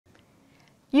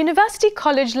University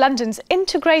College London's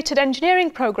integrated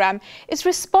engineering programme is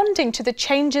responding to the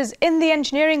changes in the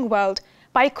engineering world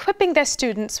by equipping their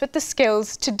students with the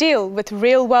skills to deal with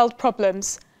real-world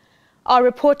problems. Our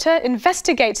reporter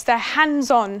investigates their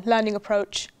hands-on learning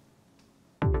approach.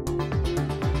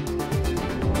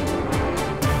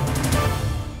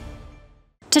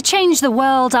 To change the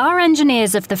world, our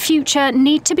engineers of the future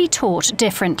need to be taught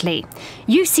differently.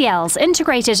 UCL's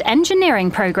integrated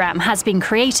engineering programme has been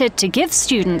created to give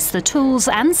students the tools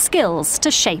and skills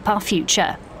to shape our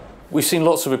future. We've seen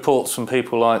lots of reports from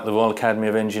people like the Royal Academy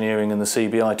of Engineering and the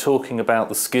CBI talking about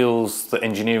the skills that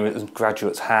engineering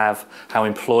graduates have, how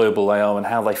employable they are and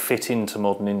how they fit into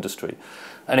modern industry.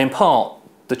 And in part,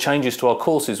 the changes to our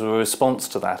courses were a response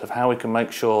to that, of how we can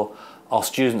make sure our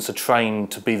students are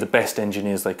trained to be the best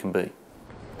engineers they can be.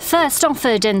 First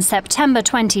offered in September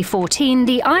 2014,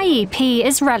 the IEP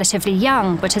is relatively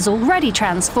young but has already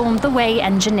transformed the way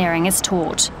engineering is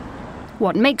taught.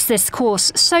 What makes this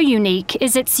course so unique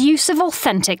is its use of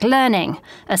authentic learning,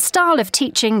 a style of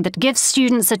teaching that gives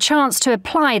students a chance to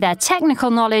apply their technical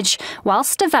knowledge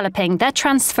whilst developing their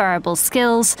transferable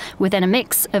skills within a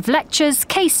mix of lectures,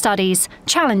 case studies,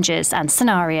 challenges and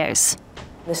scenarios.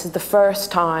 This is the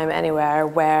first time anywhere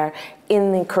where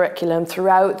in the curriculum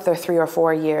throughout their 3 or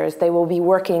 4 years they will be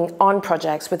working on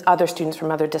projects with other students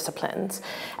from other disciplines.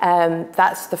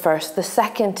 That's the first. The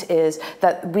second is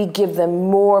that we give them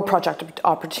more project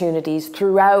opportunities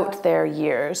throughout their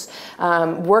years,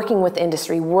 working with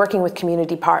industry, working with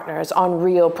community partners on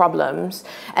real problems.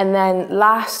 And then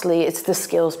lastly, it's the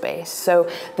skills base. So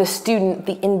the student,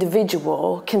 the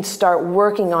individual, can start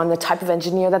working on the type of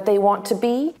engineer that they want to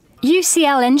be.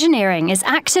 UCL Engineering is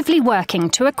actively working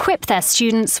to equip their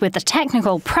students with the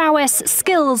technical prowess,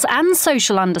 skills and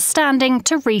social understanding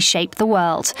to reshape the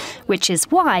world, which is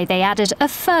why they added a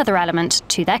further element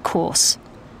to their course.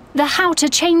 The How to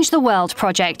Change the World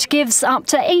project gives up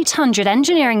to 800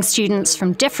 engineering students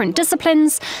from different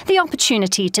disciplines the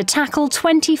opportunity to tackle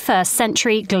 21st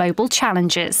century global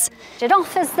challenges. It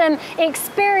offers them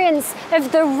experience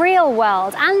of the real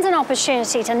world and an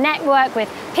opportunity to network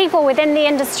with people within the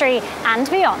industry and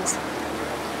beyond.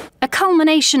 A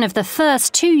culmination of the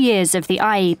first 2 years of the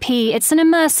IEP, it's an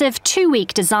immersive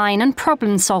 2-week design and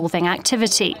problem-solving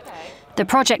activity. The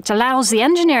project allows the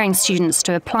engineering students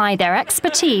to apply their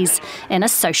expertise in a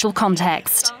social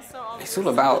context. It's all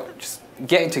about just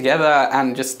getting together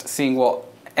and just seeing what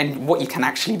you can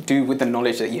actually do with the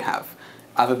knowledge that you have,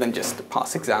 other than just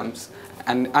pass exams.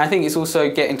 And I think it's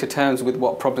also getting to terms with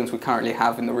what problems we currently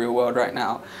have in the real world right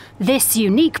now. This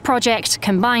unique project,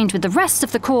 combined with the rest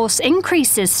of the course,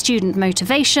 increases student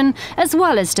motivation as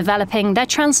well as developing their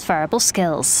transferable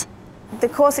skills. The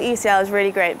course at UCL is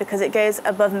really great because it goes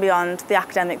above and beyond the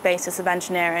academic basis of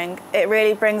engineering. It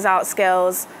really brings out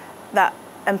skills that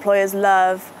employers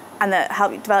love and that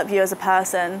help develop you as a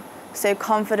person. So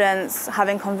confidence,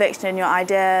 having conviction in your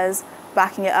ideas,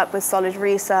 backing it up with solid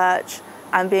research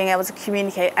and being able to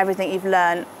communicate everything you've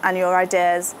learned and your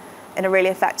ideas in a really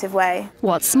effective way.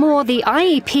 What's more, the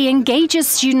IEP engages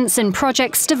students in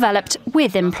projects developed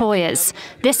with employers.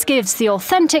 This gives the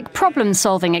authentic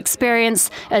problem-solving experience,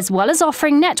 as well as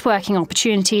offering networking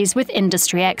opportunities with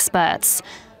industry experts.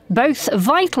 Both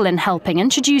vital in helping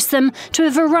introduce them to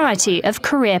a variety of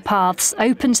career paths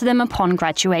open to them upon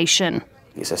graduation.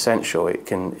 It's essential. It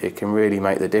can really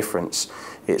make the difference.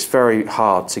 It's very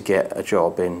hard to get a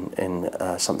job in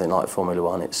something like Formula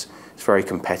One. It's very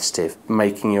competitive.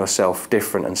 Making yourself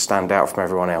different and stand out from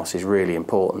everyone else is really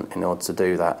important in order to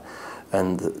do that.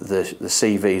 And the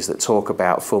CVs that talk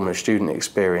about Formula student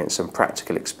experience and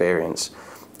practical experience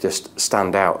just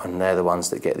stand out, and they're the ones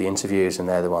that get the interviews and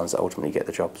they're the ones that ultimately get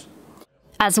the jobs.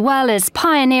 As well as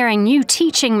pioneering new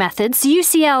teaching methods,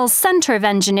 UCL's Centre of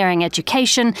Engineering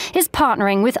Education is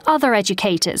partnering with other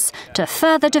educators to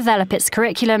further develop its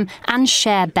curriculum and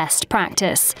share best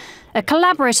practice. A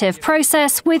collaborative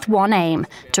process with one aim: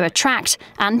 to attract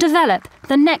and develop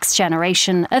the next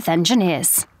generation of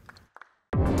engineers.